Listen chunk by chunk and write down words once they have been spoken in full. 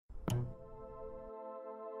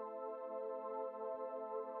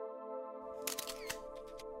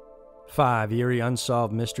5 eerie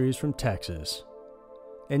unsolved mysteries from Texas.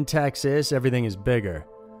 In Texas, everything is bigger.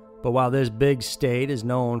 But while this big state is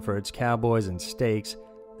known for its cowboys and steaks,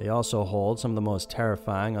 they also hold some of the most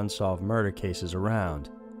terrifying unsolved murder cases around.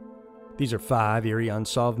 These are 5 eerie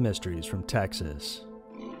unsolved mysteries from Texas.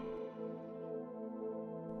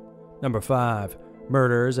 Number 5.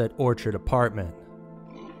 Murders at Orchard Apartment.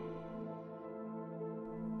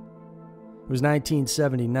 It was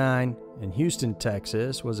 1979, and Houston,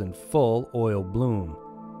 Texas was in full oil bloom.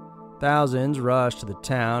 Thousands rushed to the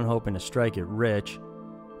town hoping to strike it rich.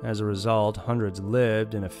 As a result, hundreds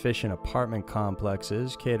lived in efficient apartment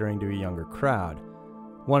complexes catering to a younger crowd.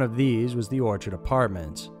 One of these was the Orchard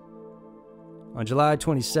Apartments. On July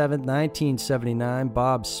 27, 1979,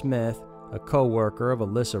 Bob Smith, a co-worker of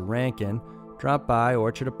Alyssa Rankin, dropped by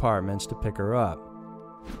Orchard Apartments to pick her up.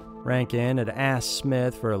 Rankin had asked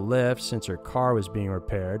Smith for a lift since her car was being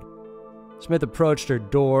repaired. Smith approached her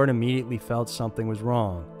door and immediately felt something was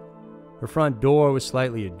wrong. Her front door was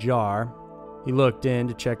slightly ajar. He looked in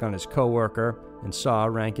to check on his coworker and saw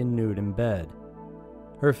Rankin nude in bed.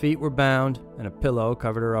 Her feet were bound and a pillow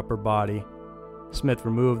covered her upper body. Smith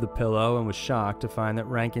removed the pillow and was shocked to find that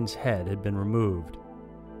Rankin's head had been removed.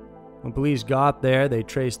 When police got there, they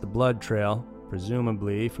traced the blood trail,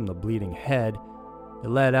 presumably from the bleeding head. It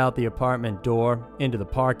led out the apartment door, into the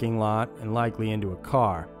parking lot, and likely into a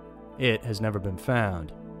car. It has never been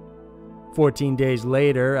found. 14 days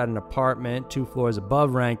later, at an apartment 2 floors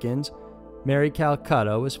above Rankin's, Mary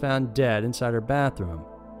Calcutta was found dead inside her bathroom.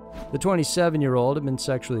 The 27-year-old had been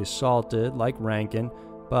sexually assaulted, like Rankin,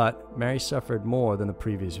 but Mary suffered more than the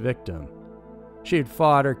previous victim. She had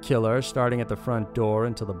fought her killer, starting at the front door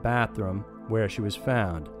until the bathroom, where she was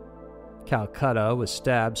found. Calcutta was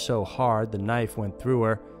stabbed so hard the knife went through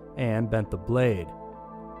her and bent the blade.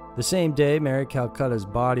 The same day Mary Calcutta's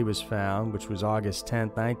body was found, which was August 10,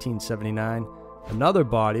 1979, another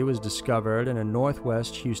body was discovered in a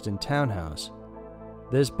northwest Houston townhouse.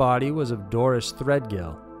 This body was of Doris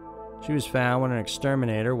Threadgill. She was found when an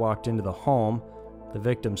exterminator walked into the home. The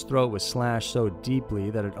victim's throat was slashed so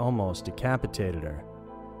deeply that it almost decapitated her.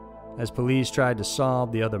 As police tried to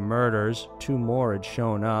solve the other murders, 2 more had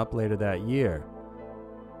shown up later that year.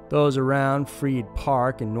 Those around Freed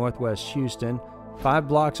Park in northwest Houston, 5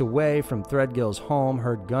 blocks away from Threadgill's home,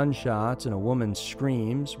 heard gunshots and a woman's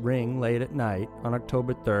screams ring late at night on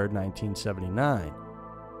October 3, 1979.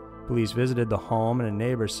 Police visited the home and a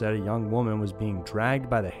neighbor said a young woman was being dragged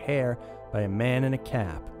by the hair by a man in a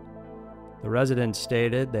cap. The residents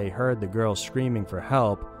stated they heard the girl screaming for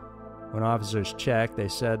help. When officers checked, they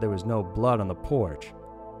said there was no blood on the porch.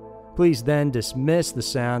 Police then dismissed the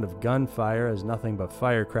sound of gunfire as nothing but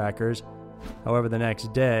firecrackers. However, the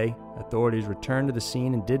next day, authorities returned to the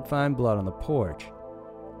scene and did find blood on the porch.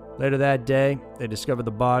 Later that day, they discovered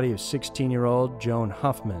the body of 16-year-old Joan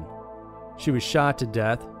Huffman. She was shot to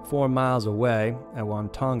death 4 miles away at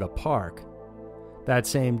Wontonga Park. That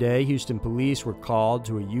same day, Houston police were called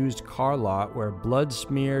to a used car lot where a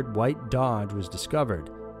blood-smeared white Dodge was discovered.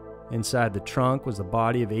 Inside the trunk was the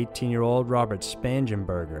body of 18-year-old Robert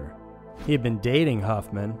Spangenberger. He had been dating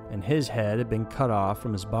Huffman, and his head had been cut off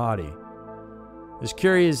from his body. As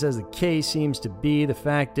curious as the case seems to be, the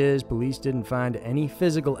fact is police didn't find any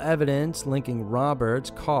physical evidence linking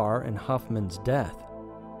Robert's car and Huffman's death.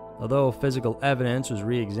 Although physical evidence was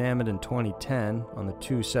re-examined in 2010 on the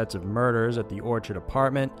 2 sets of murders at the Orchard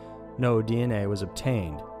Apartment, no DNA was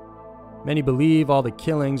obtained. Many believe all the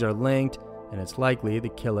killings are linked, and it's likely the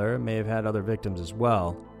killer may have had other victims as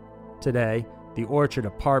well. Today, the Orchard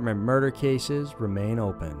Apartment murder cases remain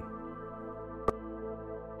open.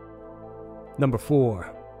 Number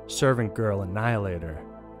 4. Servant Girl Annihilator.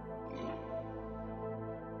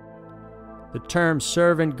 The term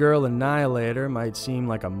Servant Girl Annihilator might seem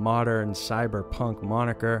like a modern cyberpunk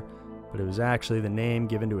moniker, but it was actually the name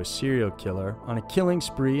given to a serial killer on a killing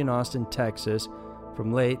spree in Austin, Texas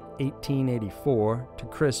from late 1884 to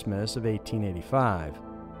Christmas of 1885.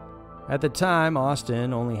 At the time,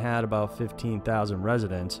 Austin only had about 15,000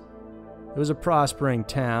 residents. It was a prospering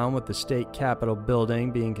town with the state capitol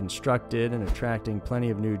building being constructed and attracting plenty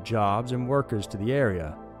of new jobs and workers to the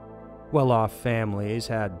area. Well-off families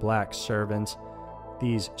had black servants.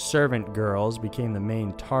 These servant girls became the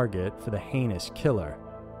main target for the heinous killer.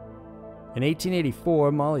 In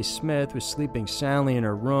 1884, Molly Smith was sleeping soundly in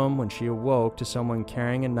her room when she awoke to someone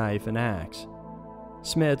carrying a knife and axe.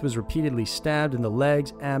 Smith was repeatedly stabbed in the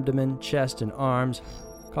legs, abdomen, chest, and arms,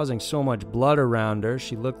 causing so much blood around her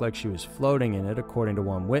she looked like she was floating in it, according to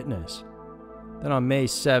one witness. Then on May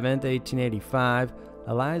 7, 1885,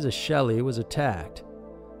 Eliza Shelley was attacked.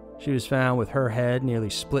 She was found with her head nearly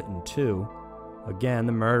split in 2. Again,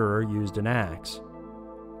 the murderer used an axe.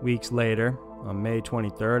 Weeks later, on May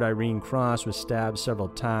 23rd, Irene Cross was stabbed several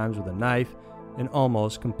times with a knife and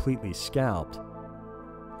almost completely scalped.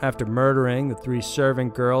 After murdering the 3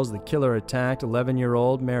 servant girls, the killer attacked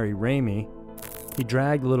 11-year-old Mary Ramey. He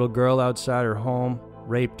dragged the little girl outside her home,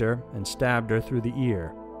 raped her, and stabbed her through the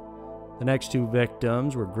ear. The next 2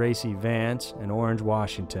 victims were Gracie Vance and Orange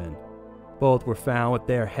Washington. Both were found with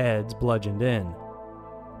their heads bludgeoned in.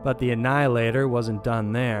 But the Annihilator wasn't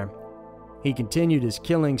done there. He continued his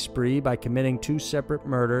killing spree by committing 2 separate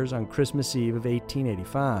murders on Christmas Eve of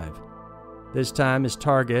 1885. This time his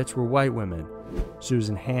targets were white women.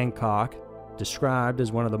 Susan Hancock, described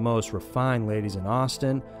as one of the most refined ladies in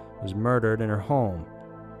Austin, was murdered in her home.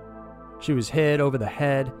 She was hit over the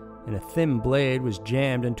head, and a thin blade was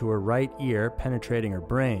jammed into her right ear, penetrating her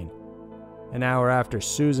brain. An hour after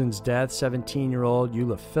Susan's death, 17-year-old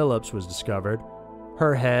Eula Phillips was discovered.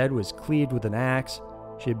 Her head was cleaved with an axe.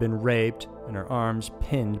 She had been raped and her arms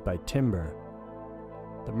pinned by timber.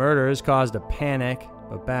 The murders caused a panic,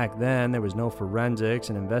 but back then there was no forensics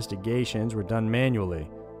and investigations were done manually.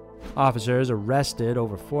 Officers arrested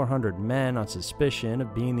over 400 men on suspicion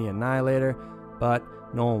of being the Annihilator, but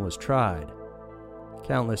no one was tried.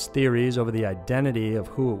 Countless theories over the identity of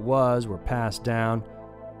who it was were passed down.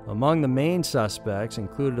 Among the main suspects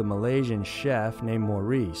included a Malaysian chef named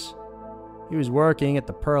Maurice. He was working at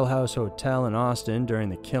the Pearl House Hotel in Austin during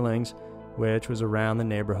the killings, which was around the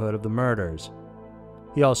neighborhood of the murders.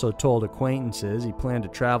 He also told acquaintances he planned to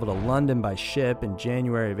travel to London by ship in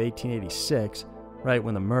January of 1886, right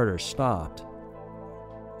when the murders stopped.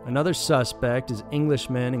 Another suspect is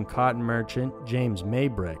Englishman and cotton merchant James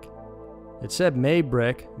Maybrick. It said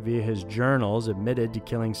Maybrick, via his journals, admitted to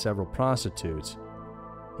killing several prostitutes.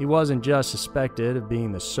 He wasn't just suspected of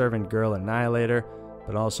being the servant girl Annihilator,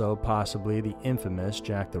 but also possibly the infamous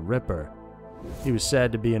Jack the Ripper. He was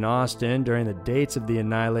said to be in Austin during the dates of the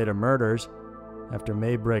Annihilator murders. After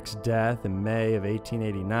Maybrick's death in May of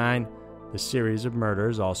 1889, the series of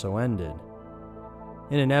murders also ended.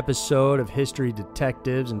 In an episode of History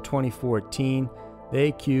Detectives in 2014, they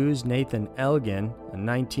accused Nathan Elgin, a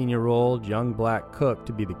 19-year-old young black cook,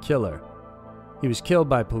 to be the killer. He was killed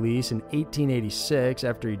by police in 1886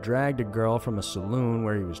 after he dragged a girl from a saloon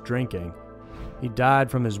where he was drinking. He died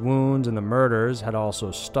from his wounds, and the murders had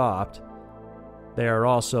also stopped. There are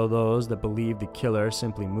also those that believe the killer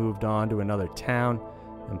simply moved on to another town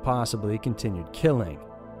and possibly continued killing.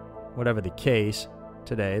 Whatever the case,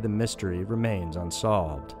 today the mystery remains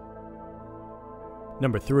unsolved.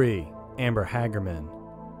 Number 3. Amber Hagerman.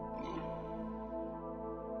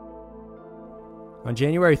 On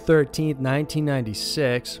January 13,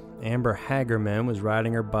 1996, Amber Hagerman was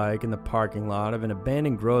riding her bike in the parking lot of an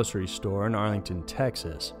abandoned grocery store in Arlington,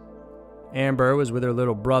 Texas. Amber was with her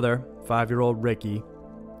little brother, 5-year-old Ricky.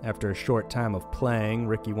 After a short time of playing,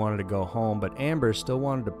 Ricky wanted to go home, but Amber still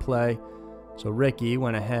wanted to play, so Ricky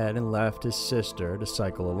went ahead and left his sister to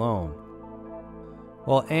cycle alone.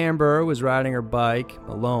 While Amber was riding her bike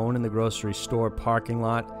alone in the grocery store parking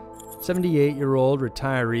lot, 78-year-old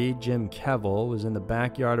retiree Jim Kevill was in the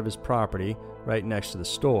backyard of his property right next to the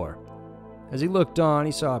store. As he looked on,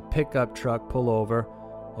 he saw a pickup truck pull over,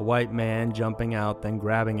 a white man jumping out, then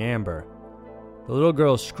grabbing Amber. The little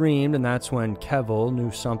girl screamed, and that's when Kevill knew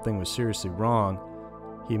something was seriously wrong.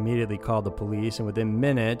 He immediately called the police, and within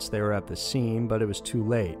minutes they were at the scene, but it was too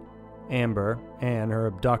late. Amber and her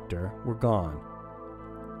abductor were gone.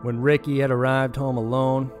 When Ricky had arrived home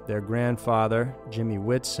alone, their grandfather, Jimmy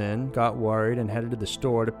Whitson, got worried and headed to the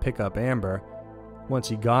store to pick up Amber. Once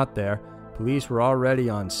he got there, police were already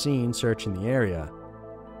on scene searching the area.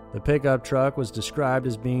 The pickup truck was described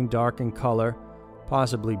as being dark in color,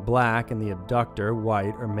 possibly black, and the abductor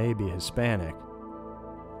white or maybe Hispanic.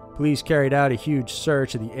 Police carried out a huge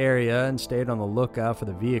search of the area and stayed on the lookout for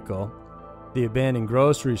the vehicle. The abandoned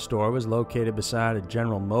grocery store was located beside a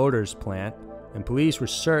General Motors plant, and police were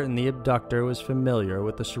certain the abductor was familiar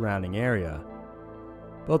with the surrounding area.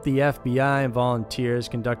 Both the FBI and volunteers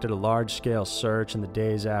conducted a large-scale search in the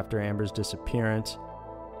days after Amber's disappearance.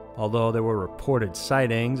 Although there were reported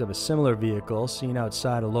sightings of a similar vehicle seen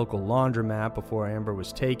outside a local laundromat before Amber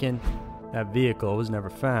was taken, that vehicle was never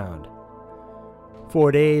found.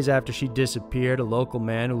 4 days after she disappeared, a local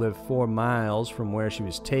man who lived 4 miles from where she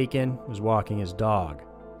was taken was walking his dog.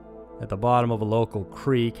 At the bottom of a local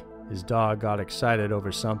creek, his dog got excited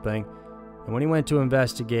over something, and when he went to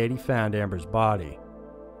investigate, he found Amber's body.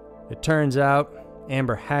 It turns out,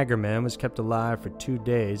 Amber Hagerman was kept alive for 2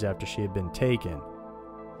 days after she had been taken.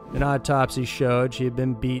 An autopsy showed she had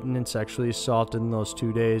been beaten and sexually assaulted in those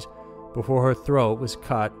 2 days before her throat was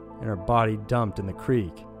cut and her body dumped in the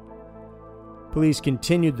creek. Police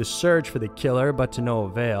continued the search for the killer, but to no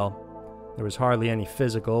avail. There was hardly any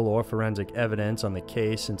physical or forensic evidence on the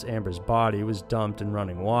case since Amber's body was dumped in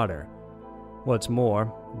running water. What's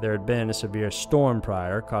more, there had been a severe storm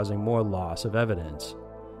prior, causing more loss of evidence.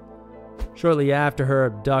 Shortly after her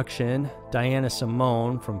abduction, Diana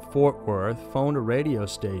Simone from Fort Worth phoned a radio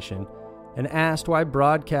station and asked why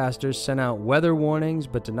broadcasters sent out weather warnings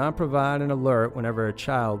but did not provide an alert whenever a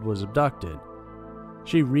child was abducted.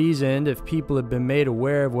 She reasoned if people had been made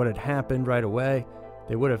aware of what had happened right away,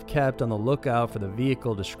 they would have kept on the lookout for the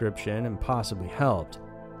vehicle description and possibly helped.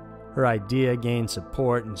 Her idea gained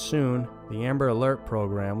support, and soon the Amber Alert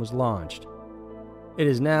program was launched. It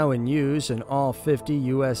is now in use in all 50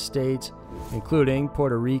 U.S. states, including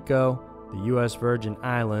Puerto Rico, the U.S. Virgin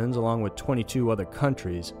Islands, along with 22 other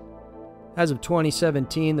countries. As of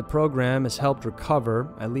 2017, the program has helped recover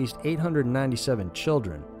at least 897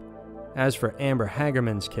 children. As for Amber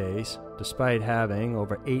Hagerman's case, despite having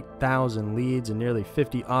over 8,000 leads and nearly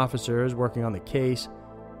 50 officers working on the case,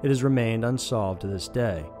 it has remained unsolved to this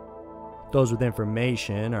day. Those with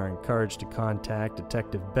information are encouraged to contact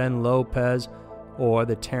Detective Ben Lopez or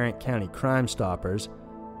the Tarrant County Crime Stoppers.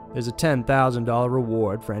 There's a $10,000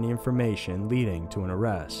 reward for any information leading to an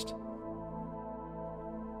arrest.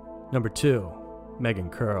 Number 2. Megan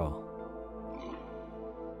Curl.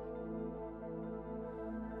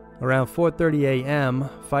 Around 4:30 a.m.,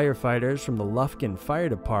 firefighters from the Lufkin Fire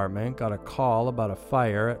Department got a call about a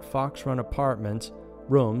fire at Fox Run Apartments,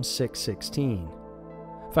 room 616.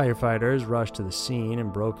 Firefighters rushed to the scene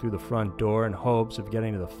and broke through the front door in hopes of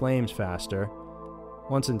getting to the flames faster.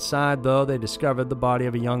 Once inside, though, they discovered the body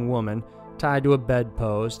of a young woman tied to a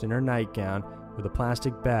bedpost in her nightgown with a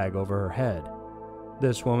plastic bag over her head.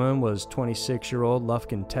 This woman was 26-year-old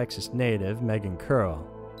Lufkin, Texas native Megan Curl.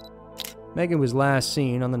 Megan was last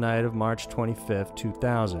seen on the night of March 25,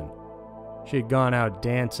 2000. She had gone out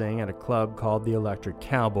dancing at a club called the Electric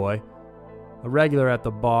Cowboy. A regular at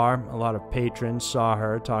the bar, a lot of patrons saw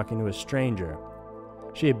her talking to a stranger.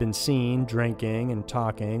 She had been seen drinking and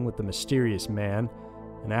talking with the mysterious man,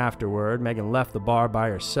 and afterward, Megan left the bar by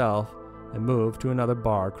herself and moved to another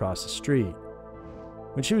bar across the street.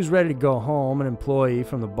 When she was ready to go home, an employee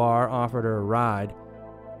from the bar offered her a ride.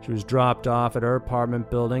 She was dropped off at her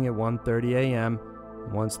apartment building at 1:30 a.m.,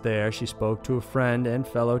 and once there, she spoke to a friend and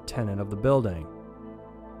fellow tenant of the building.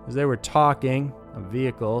 As they were talking, a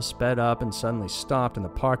vehicle sped up and suddenly stopped in the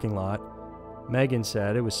parking lot. Megan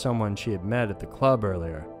said it was someone she had met at the club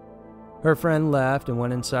earlier. Her friend left and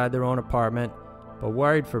went inside their own apartment, but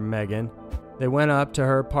worried for Megan, they went up to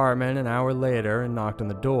her apartment an hour later and knocked on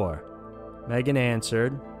the door. Megan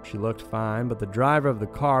answered. She looked fine, but the driver of the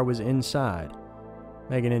car was inside.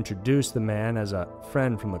 Megan introduced the man as a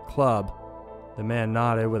friend from the club. The man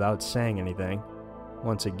nodded without saying anything.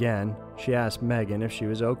 Once again, she asked Megan if she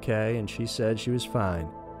was okay, and she said she was fine.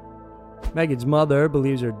 Megan's mother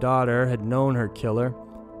believes her daughter had known her killer,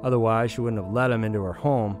 otherwise she wouldn't have let him into her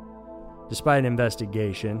home. Despite an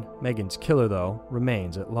investigation, Megan's killer, though,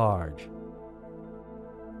 remains at large.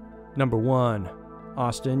 Number 1.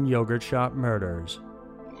 Austin Yogurt Shop Murders.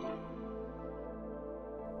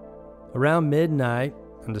 Around midnight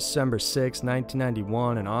on December 6,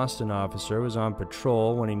 1991, an Austin officer was on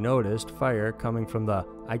patrol when he noticed fire coming from the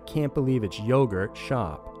 "I can't believe it's yogurt"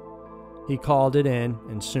 shop. He called it in,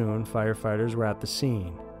 and soon firefighters were at the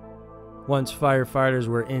scene. Once firefighters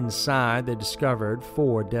were inside, they discovered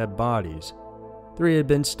 4 dead bodies. 3 had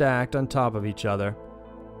been stacked on top of each other.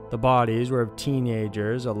 The bodies were of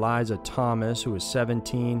teenagers: Eliza Thomas, who was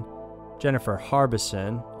 17, Jennifer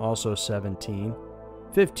Harbison, also 17,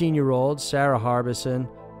 15-year-old Sarah Harbison,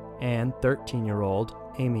 and 13-year-old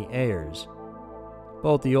Amy Ayers.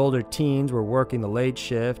 Both the older teens were working the late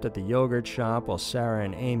shift at the yogurt shop, while Sarah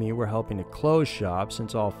and Amy were helping to close shop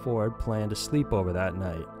since all 4 had planned to sleep over that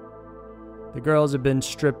night. The girls had been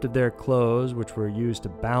stripped of their clothes, which were used to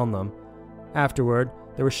bound them. Afterward,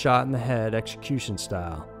 they were shot in the head execution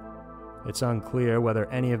style. It's unclear whether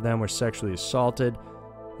any of them were sexually assaulted.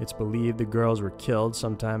 It's believed the girls were killed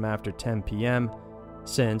sometime after 10 p.m.,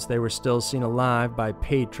 since they were still seen alive by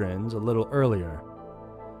patrons a little earlier.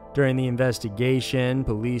 During the investigation,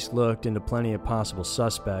 police looked into plenty of possible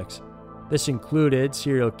suspects. This included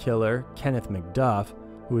serial killer Kenneth McDuff,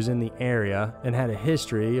 who was in the area and had a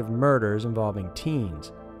history of murders involving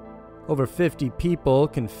teens. Over 50 people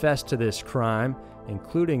confessed to this crime,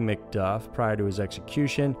 including McDuff, prior to his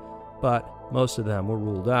execution, but most of them were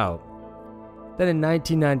ruled out. Then in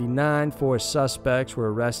 1999, 4 suspects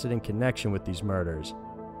were arrested in connection with these murders.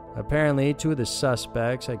 Apparently, 2 of the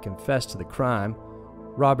suspects had confessed to the crime: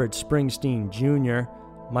 Robert Springsteen Jr.,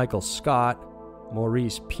 Michael Scott,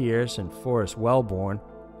 Maurice Pierce, and Forrest Wellborn.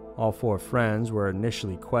 All 4 friends were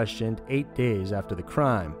initially questioned 8 days after the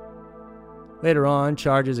crime. Later on,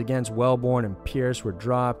 charges against Wellborn and Pierce were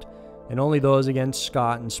dropped, and only those against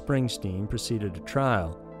Scott and Springsteen proceeded to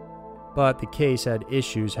trial. But the case had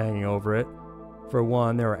issues hanging over it. For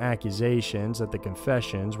one, there were accusations that the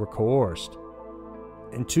confessions were coerced.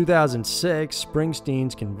 In 2006,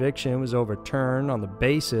 Springsteen's conviction was overturned on the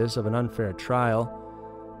basis of an unfair trial.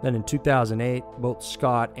 Then in 2008, both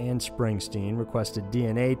Scott and Springsteen requested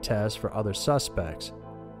DNA tests for other suspects.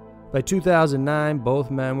 By 2009,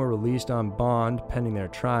 both men were released on bond pending their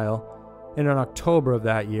trial, and in October of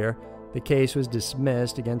that year, the case was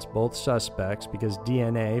dismissed against both suspects because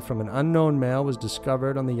DNA from an unknown male was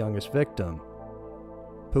discovered on the youngest victim.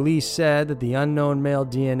 Police said that the unknown male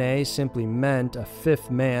DNA simply meant a 5th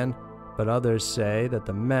man, but others say that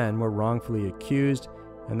the men were wrongfully accused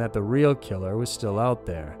and that the real killer was still out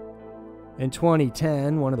there. In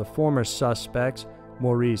 2010, one of the former suspects,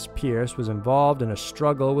 Maurice Pierce, was involved in a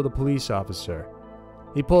struggle with a police officer.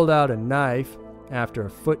 He pulled out a knife after a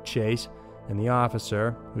foot chase, and the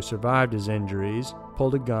officer, who survived his injuries,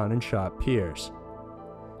 pulled a gun and shot Pierce.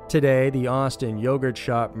 Today, the Austin yogurt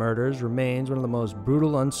shop murders remains one of the most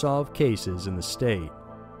brutal unsolved cases in the state.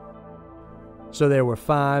 So there were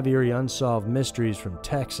 5 eerie unsolved mysteries from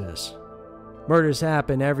Texas. Murders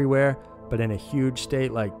happen everywhere, but in a huge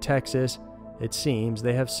state like Texas, it seems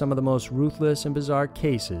they have some of the most ruthless and bizarre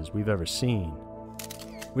cases we've ever seen.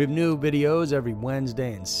 We have new videos every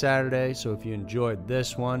Wednesday and Saturday, so if you enjoyed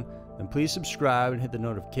this one, then please subscribe and hit the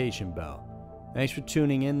notification bell. Thanks for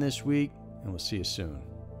tuning in this week, and we'll see you soon.